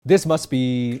This must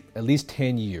be at least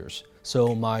 10 years.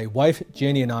 So my wife,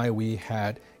 Jenny, and I, we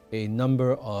had a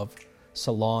number of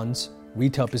salons,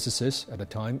 retail businesses at the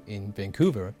time in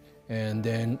Vancouver. And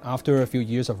then after a few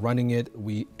years of running it,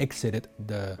 we exited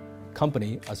the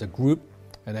company as a group,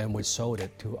 and then we sold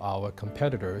it to our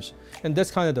competitors. And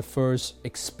that's kind of the first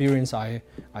experience I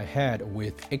had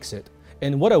with exit.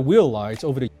 And what I realized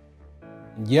over the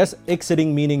yes,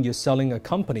 exiting meaning you're selling a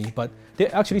company, but there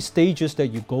are actually stages that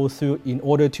you go through in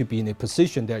order to be in a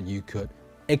position that you could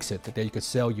exit, that you could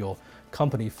sell your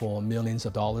company for millions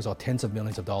of dollars or tens of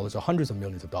millions of dollars or hundreds of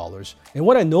millions of dollars. And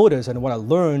what I noticed and what I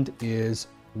learned is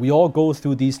we all go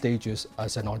through these stages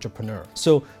as an entrepreneur.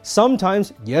 So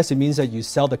sometimes, yes, it means that you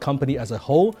sell the company as a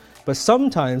whole, but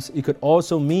sometimes it could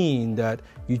also mean that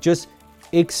you just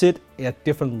exit at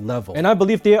different levels. And I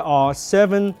believe there are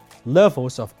 7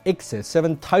 levels of exits,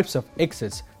 7 types of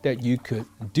exits that you could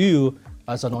do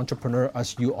as an entrepreneur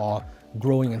as you are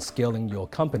growing and scaling your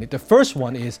company. The first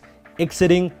one is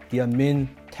exiting the admin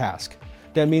task.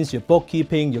 That means your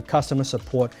bookkeeping, your customer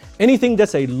support, anything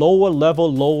that's a lower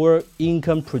level, lower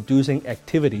income producing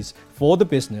activities for the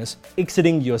business,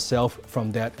 exiting yourself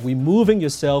from that, removing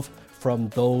yourself from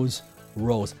those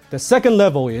roles. The second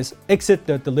level is exit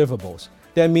the deliverables.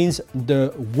 That means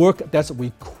the work that's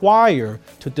required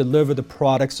to deliver the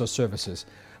products or services.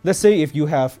 Let's say if you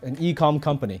have an e-com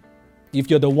company, if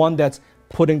you're the one that's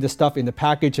putting the stuff in the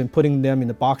package and putting them in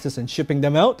the boxes and shipping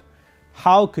them out,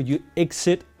 how could you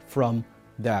exit from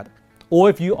that? Or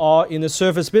if you are in a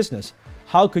service business,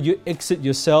 how could you exit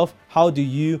yourself? How do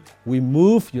you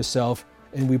remove yourself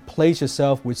and replace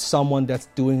yourself with someone that's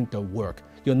doing the work?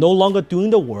 You're no longer doing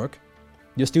the work.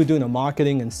 You're still doing the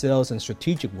marketing and sales and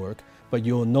strategic work, but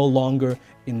you're no longer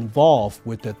involved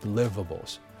with the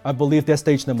deliverables. I believe that's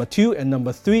stage number 2. And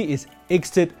number 3 is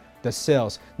exit the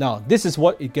sales. Now, this is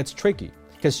what it gets tricky,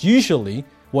 because usually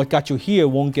what got you here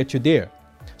won't get you there.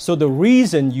 So the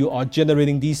reason you are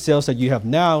generating these sales that you have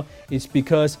now is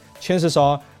because chances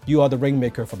are you are the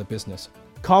rainmaker for the business.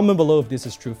 Comment below if this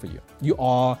is true for you. You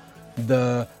are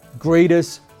the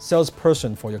greatest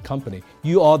salesperson for your company.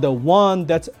 You are the one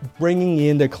that's bringing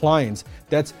in the clients,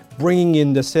 that's bringing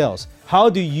in the sales.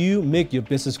 How do you make your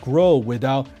business grow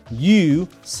without you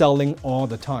selling all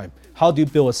the time? How do you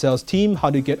build a sales team? How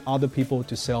do you get other people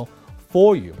to sell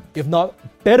for you, if not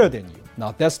better than you?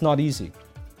 Now, that's not easy,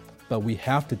 but we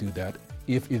have to do that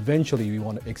if eventually we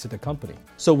want to exit the company.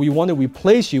 So we want to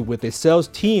replace you with a sales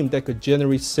team that could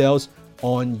generate sales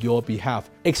on your behalf.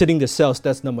 Exiting the sales,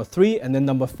 that's number 3. And then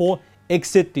number 4,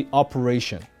 exit the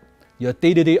operation. Your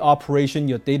day-to-day operation,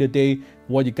 your day-to-day,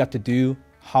 what you got to do,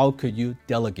 how could you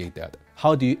delegate that?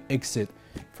 How do you exit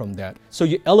from that? So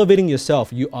you're elevating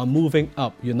yourself, you are moving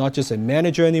up. You're not just a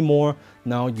manager anymore,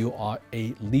 now you are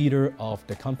a leader of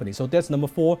the company. So that's number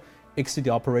 4, exit the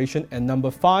operation. And number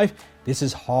 5, this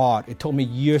is hard. It took me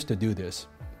years to do this.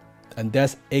 And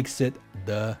that's exit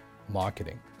the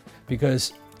marketing.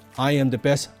 Because I am the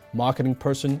best marketing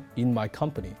person in my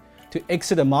company. To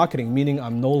exit the marketing, meaning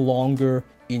I'm no longer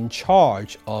in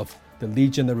charge of the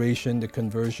lead generation, the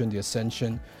conversion, the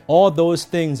ascension. All those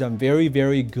things I'm very,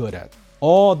 very good at.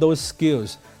 All those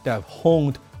skills that I've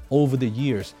honed over the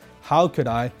years. How could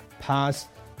I pass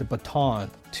the baton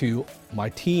to my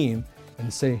team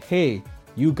and say, hey,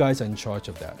 you guys are in charge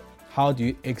of that? How do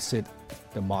you exit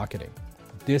the marketing?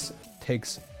 This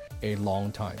takes a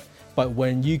long time. But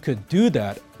when you could do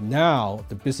that, now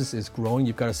the business is growing,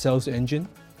 you've got a sales engine,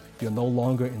 you're no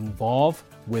longer involved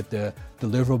with the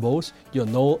deliverables, you're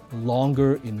no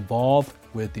longer involved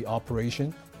with the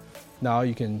operation. Now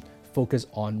you can focus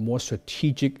on more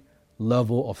strategic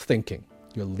level of thinking.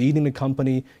 You're leading the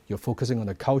company, you're focusing on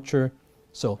the culture.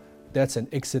 So that's an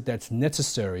exit that's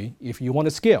necessary if you want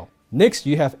to scale. Next,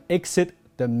 you have exit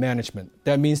the management.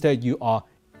 That means that you are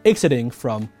exiting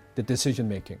from the decision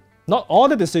making. Not all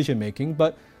the decision making,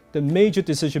 but the major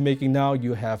decision making. Now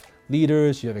you have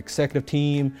leaders, you have executive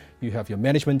team, you have your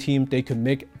management team. They can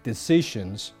make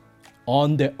decisions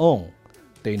on their own.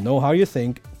 They know how you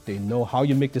think, they know how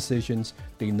you make decisions,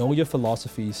 they know your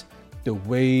philosophies, the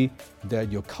way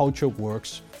that your culture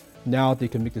works. Now they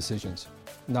can make decisions.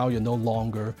 Now you're no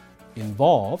longer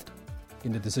involved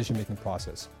in the decision-making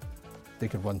process. They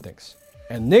can run things.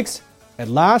 And next, at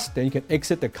last, then you can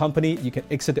exit the company, you can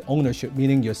exit the ownership,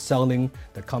 meaning you're selling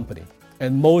the company.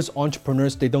 And most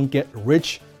entrepreneurs, they don't get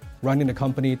rich running the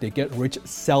company, they get rich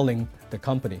selling the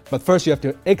company. But first you have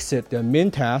to exit the main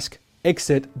task,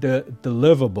 exit the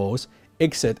deliverables,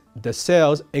 exit the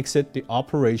sales, exit the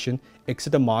operation,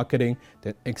 exit the marketing,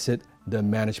 then exit the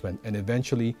management. And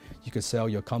eventually you can sell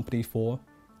your company for,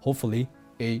 hopefully,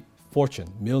 a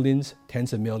fortune, millions,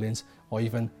 tens of millions, or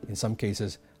even in some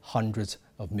cases, hundreds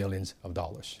of millions of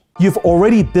dollars. You've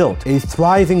already built a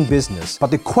thriving business, but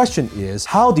the question is,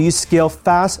 how do you scale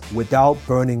fast without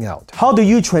burning out? How do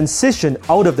you transition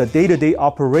out of the day-to-day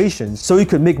operations so you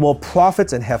can make more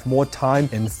profits and have more time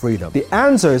and freedom? The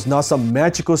answer is not some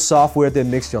magical software that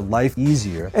makes your life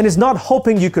easier, and it's not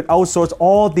hoping you could outsource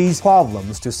all these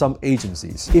problems to some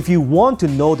agencies. If you want to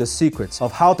know the secrets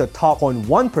of how the top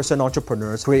 0.1%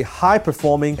 entrepreneurs create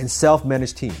high-performing and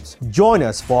self-managed teams, join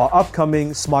us for our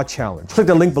upcoming Smart Challenge. Click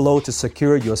the link below to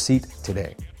secure your seat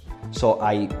today. So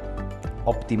I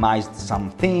optimized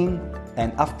something,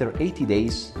 and after 80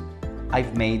 days,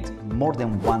 I've made more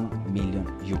than 1 million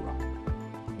euro.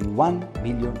 1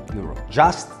 million euro.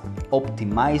 Just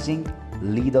optimizing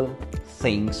little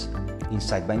things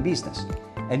inside my business.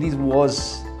 And it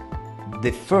was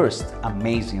the first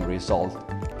amazing result.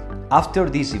 After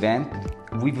this event,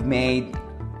 we've made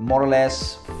more or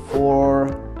less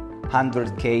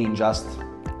 400K in just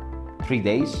 3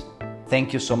 days.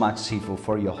 Thank you so much, Sifu,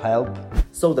 for your help.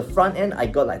 So the front end, I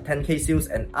got like 10K sales,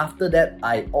 and after that,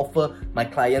 I offer my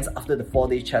clients after the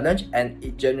 4-day challenge, and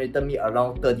it generated me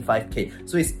around 35K.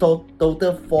 So it's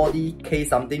total 40K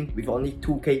something with only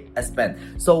 2K I spent.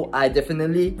 So I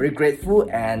definitely very grateful,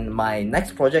 and my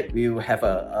next project will have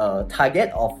a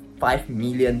target of 5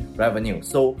 million revenue.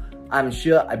 So I'm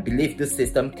sure, I believe this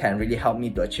system can really help me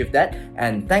to achieve that.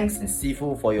 And thanks,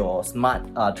 Sifu, for your smart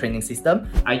training system.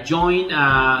 I joined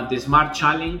the Smart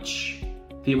Challenge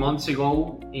a few months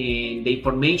ago, and the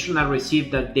information I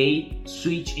received that day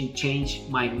switched and changed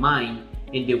my mind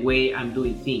and the way I'm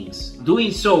doing things.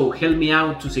 Doing so helped me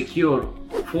out to secure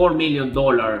 $4 million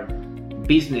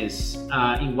business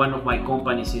in one of my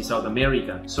companies in South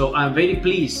America. So I'm very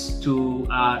pleased to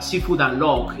Seafood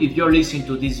Unlock. If you're listening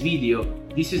to this video,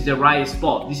 this is the right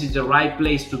spot. This is the right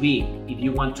place to be if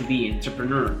you want to be an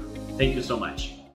entrepreneur. Thank you so much.